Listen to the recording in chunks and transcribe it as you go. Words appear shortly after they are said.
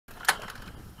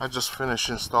I just finished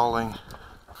installing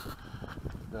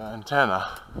the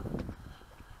antenna,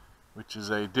 which is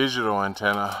a digital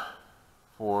antenna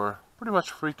for pretty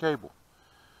much free cable.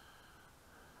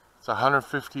 It's a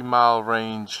 150-mile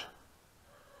range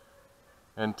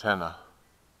antenna.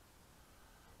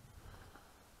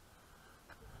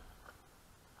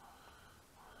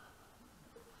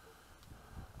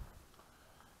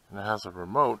 And it has a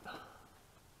remote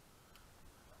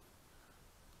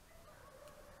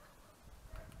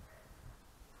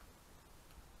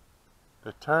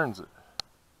that turns it.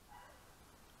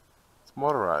 It's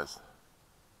motorized.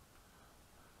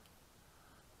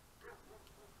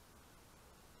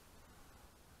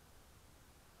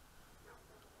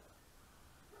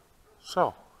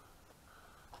 So,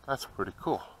 that's pretty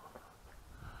cool.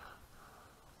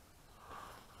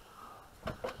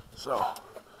 So,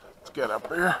 let's get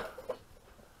up here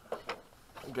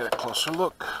and get a closer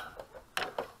look.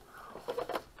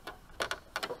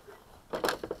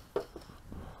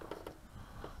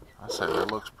 I say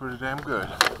it looks pretty damn good.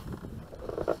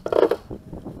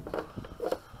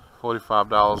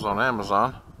 $45 on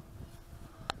Amazon.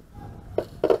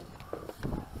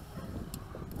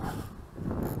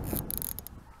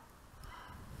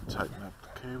 Tighten up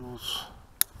the cables.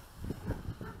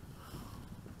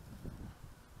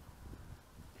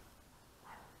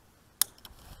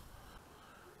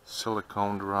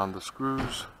 Siliconed around the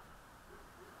screws.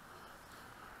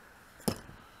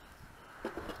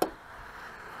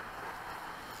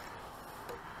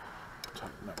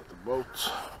 Tighten up the bolts.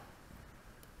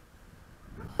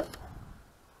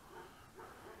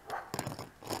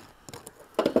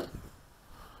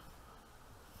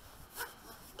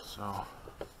 So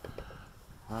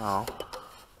now,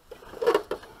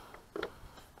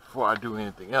 before I do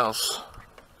anything else,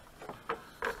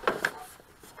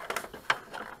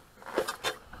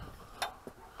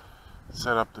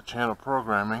 set up the channel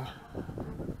programming.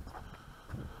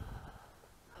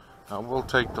 Now we'll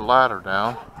take the ladder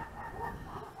down.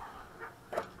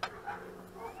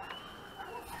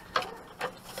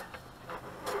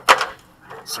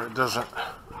 So it doesn't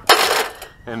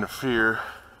interfere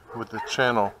with the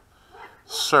channel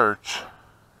search.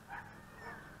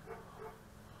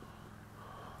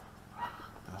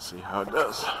 Let's see how it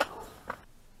does.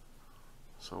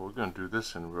 So we're going to do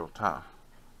this in real time.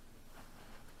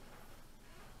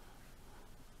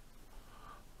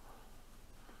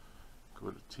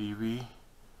 Go to TV.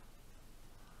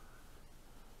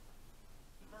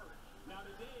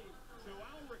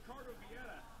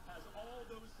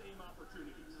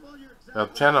 The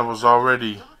antenna was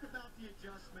already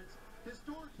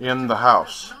in the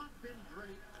house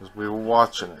because we were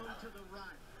watching it.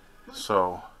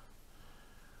 So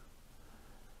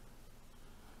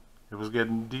it was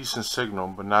getting decent signal,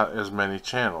 but not as many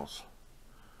channels.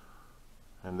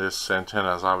 And this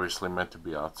antenna is obviously meant to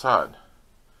be outside.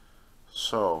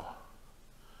 So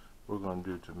we're going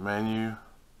to do the menu,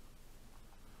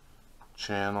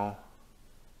 channel,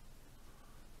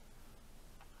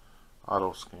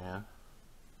 auto scan,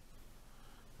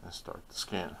 and start the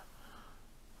scan.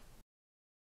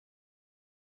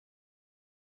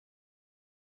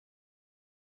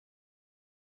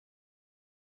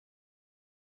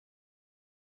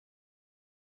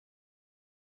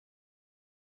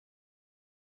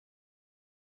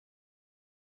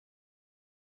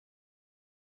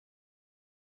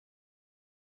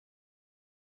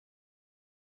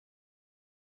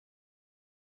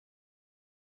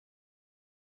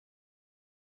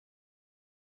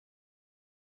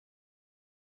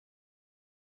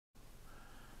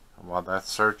 While that's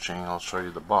searching, I'll show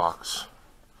you the box.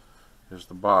 Here's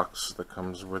the box that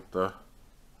comes with the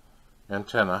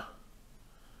antenna.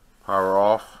 Power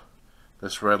off,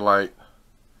 this red light,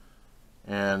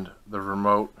 and the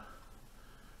remote.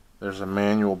 There's a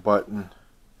manual button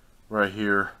right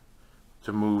here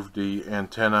to move the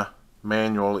antenna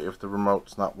manually if the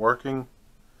remote's not working.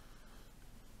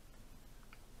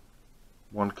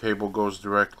 One cable goes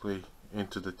directly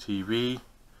into the TV.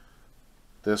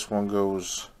 This one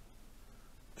goes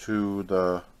to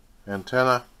the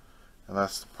antenna, and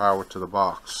that's the power to the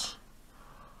box.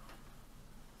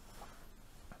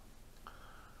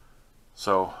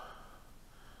 So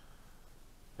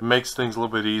it makes things a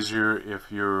little bit easier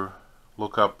if you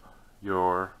look up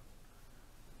your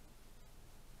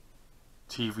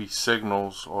TV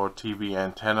signals or TV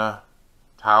antenna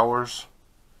towers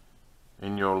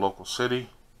in your local city.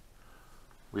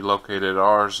 We located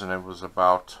ours and it was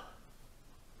about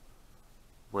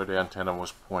where the antenna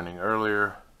was pointing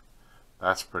earlier.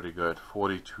 That's pretty good.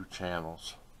 42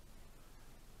 channels.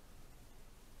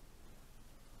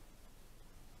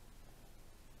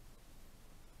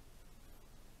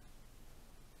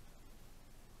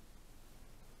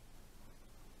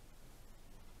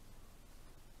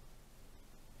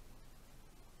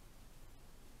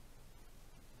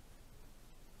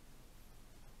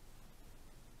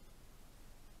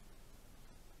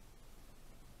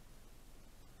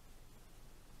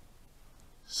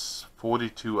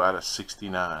 42 out of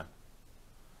 69.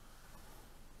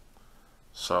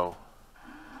 So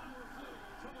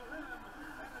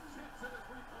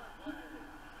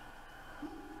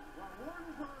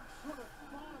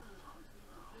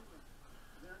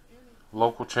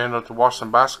local channel to watch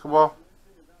some basketball?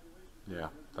 Yeah,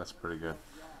 that's pretty good.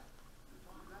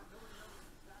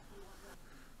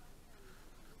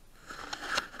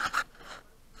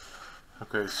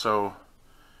 Okay, so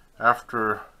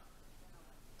after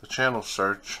the channel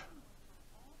search,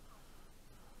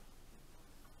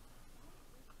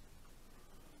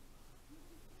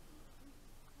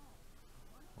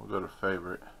 we'll go to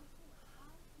favorite.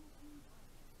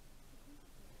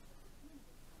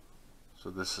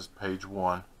 So this is page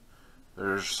 1.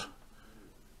 There's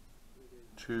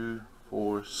 2,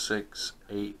 4, 6,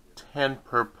 8, 10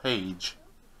 per page.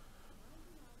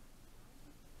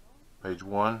 Page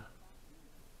 1,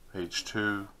 page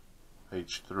 2,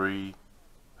 page 3,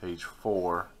 page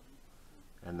 4,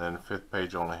 and then 5th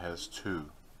page only has 2.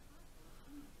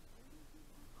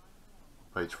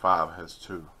 Page 5 has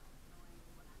 2.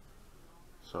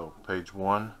 So page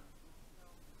 1,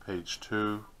 page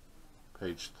 2,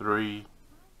 page 3,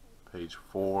 page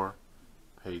 4,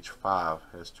 page 5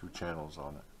 has 2 channels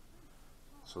on it.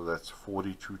 So that's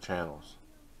 42 channels.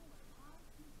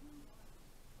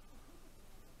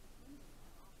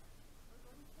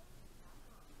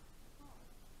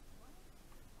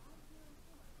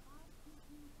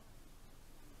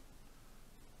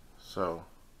 So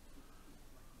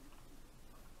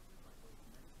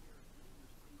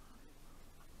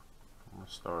I'm going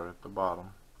to start at the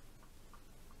bottom.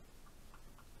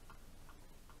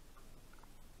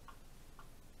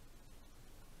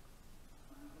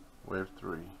 Wave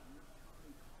 3.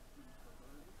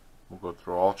 We'll go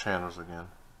through all channels again.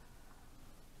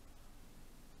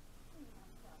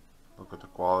 Look at the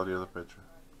quality of the picture.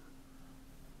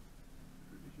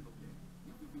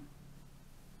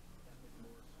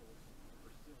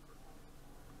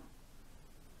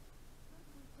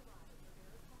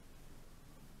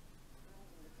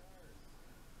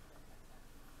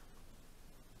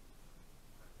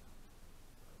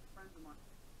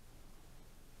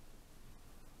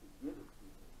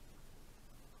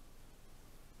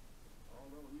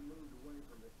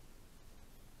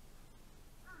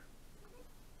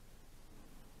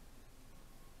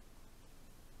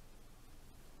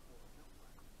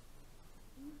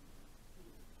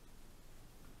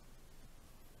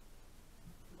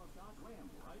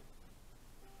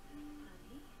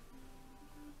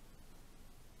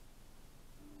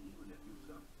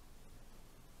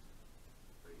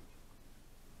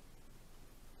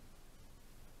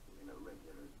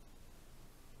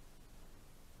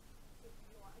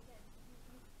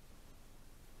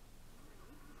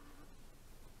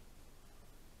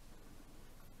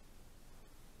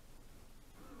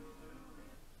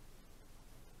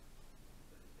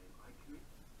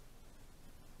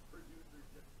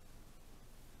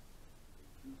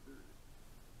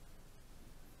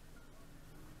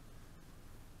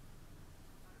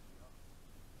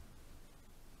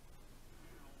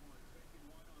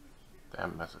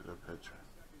 Damn, that's a good picture.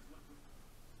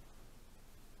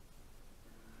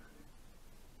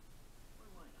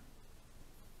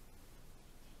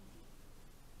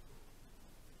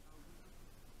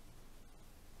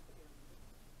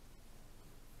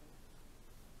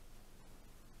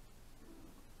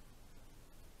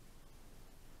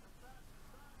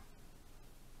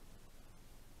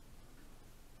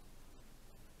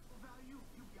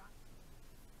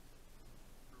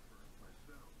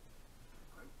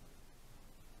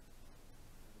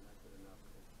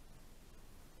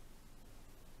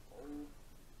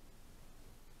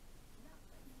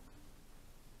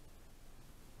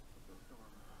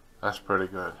 That's pretty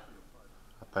good.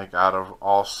 I think out of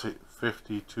all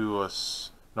 42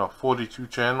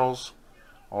 channels,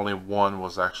 only one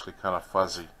was actually kind of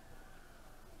fuzzy.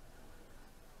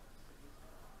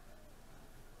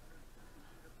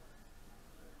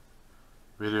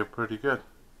 Video pretty good.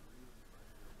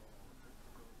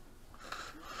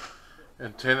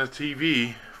 Antenna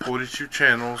TV, 42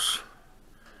 channels.